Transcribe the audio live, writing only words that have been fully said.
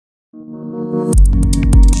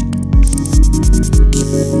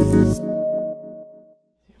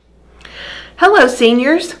Hello,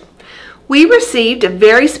 seniors. We received a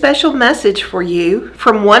very special message for you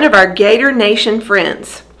from one of our Gator Nation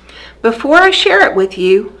friends. Before I share it with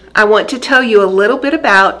you, I want to tell you a little bit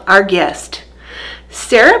about our guest.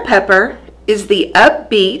 Sarah Pepper is the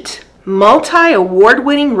upbeat,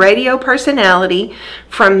 multi-award-winning radio personality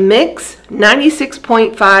from Mix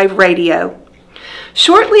 96.5 Radio.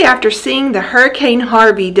 Shortly after seeing the Hurricane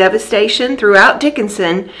Harvey devastation throughout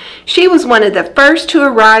Dickinson, she was one of the first to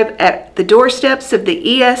arrive at the doorsteps of the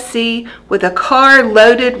ESC with a car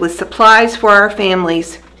loaded with supplies for our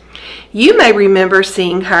families. You may remember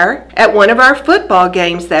seeing her at one of our football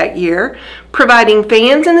games that year, providing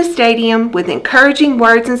fans in the stadium with encouraging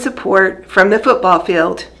words and support from the football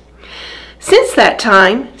field. Since that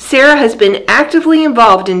time, Sarah has been actively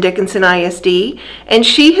involved in Dickinson ISD, and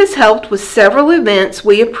she has helped with several events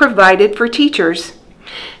we have provided for teachers.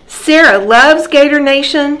 Sarah loves Gator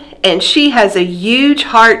Nation, and she has a huge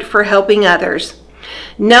heart for helping others.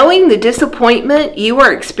 Knowing the disappointment you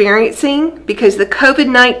are experiencing because the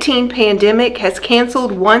COVID-19 pandemic has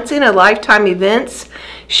canceled once-in-a-lifetime events,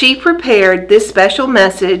 she prepared this special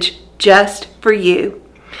message just for you.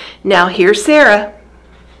 Now here's Sarah.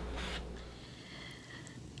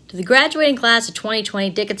 To the graduating class of 2020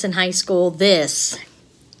 Dickinson High School, this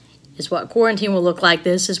is what quarantine will look like.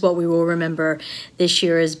 This is what we will remember this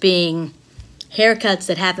year as being haircuts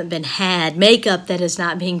that haven't been had, makeup that is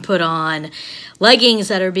not being put on, leggings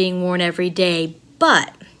that are being worn every day,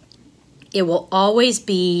 but it will always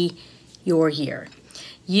be your year.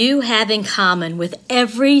 You have in common with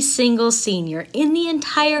every single senior in the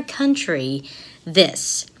entire country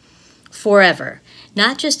this, forever.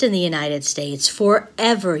 Not just in the United States,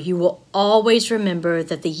 forever you will always remember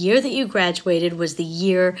that the year that you graduated was the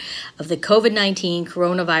year of the COVID-19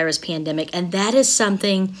 coronavirus pandemic, and that is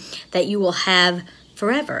something that you will have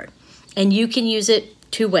forever. And you can use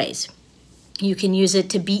it two ways. You can use it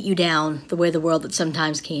to beat you down the way the world that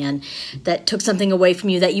sometimes can, that took something away from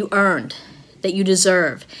you that you earned, that you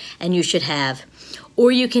deserve, and you should have. Or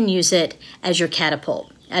you can use it as your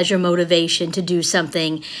catapult, as your motivation to do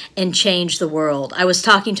something and change the world. I was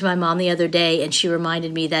talking to my mom the other day, and she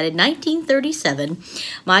reminded me that in 1937,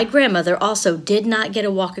 my grandmother also did not get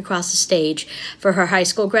a walk across the stage for her high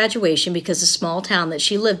school graduation because the small town that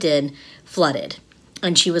she lived in flooded.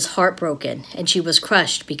 And she was heartbroken, and she was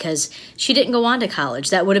crushed because she didn't go on to college.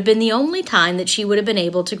 That would have been the only time that she would have been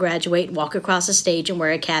able to graduate, walk across the stage, and wear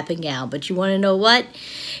a cap and gown. But you want to know what?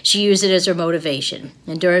 She used it as her motivation.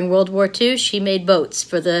 And during World War II, she made boats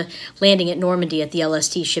for the landing at Normandy at the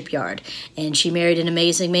LST shipyard. And she married an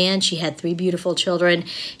amazing man. She had 3 beautiful children.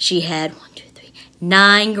 She had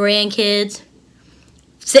 9 grandkids,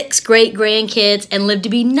 6 great-grandkids, and lived to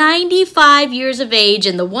be 95 years of age.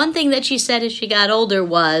 And the one thing that she said as she got older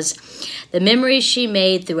was the memories she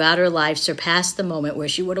made throughout her life surpassed the moment where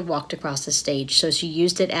she would have walked across the stage. So she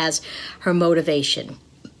used it as her motivation,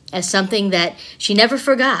 as something that she never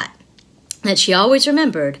forgot, that she always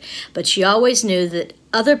remembered, but she always knew that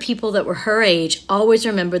other people that were her age always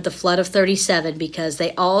remembered the flood of 37 because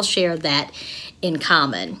they all shared that in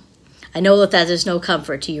common. I know that that is no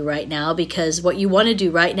comfort to you right now because what you want to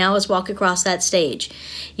do right now is walk across that stage.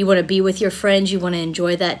 You want to be with your friends. You want to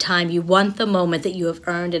enjoy that time. You want the moment that you have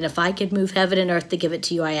earned. And if I could move heaven and earth to give it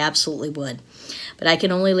to you, I absolutely would. But I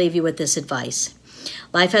can only leave you with this advice.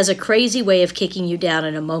 Life has a crazy way of kicking you down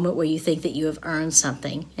in a moment where you think that you have earned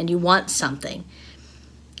something and you want something.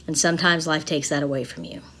 And sometimes life takes that away from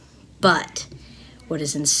you. But what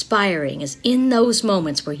is inspiring is in those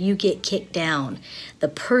moments where you get kicked down, the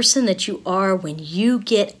person that you are when you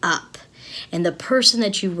get up and the person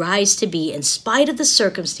that you rise to be in spite of the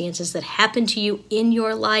circumstances that happen to you in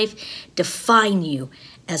your life define you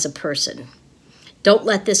as a person. Don't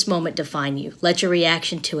let this moment define you. Let your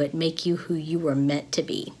reaction to it make you who you were meant to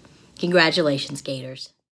be. Congratulations, Gators.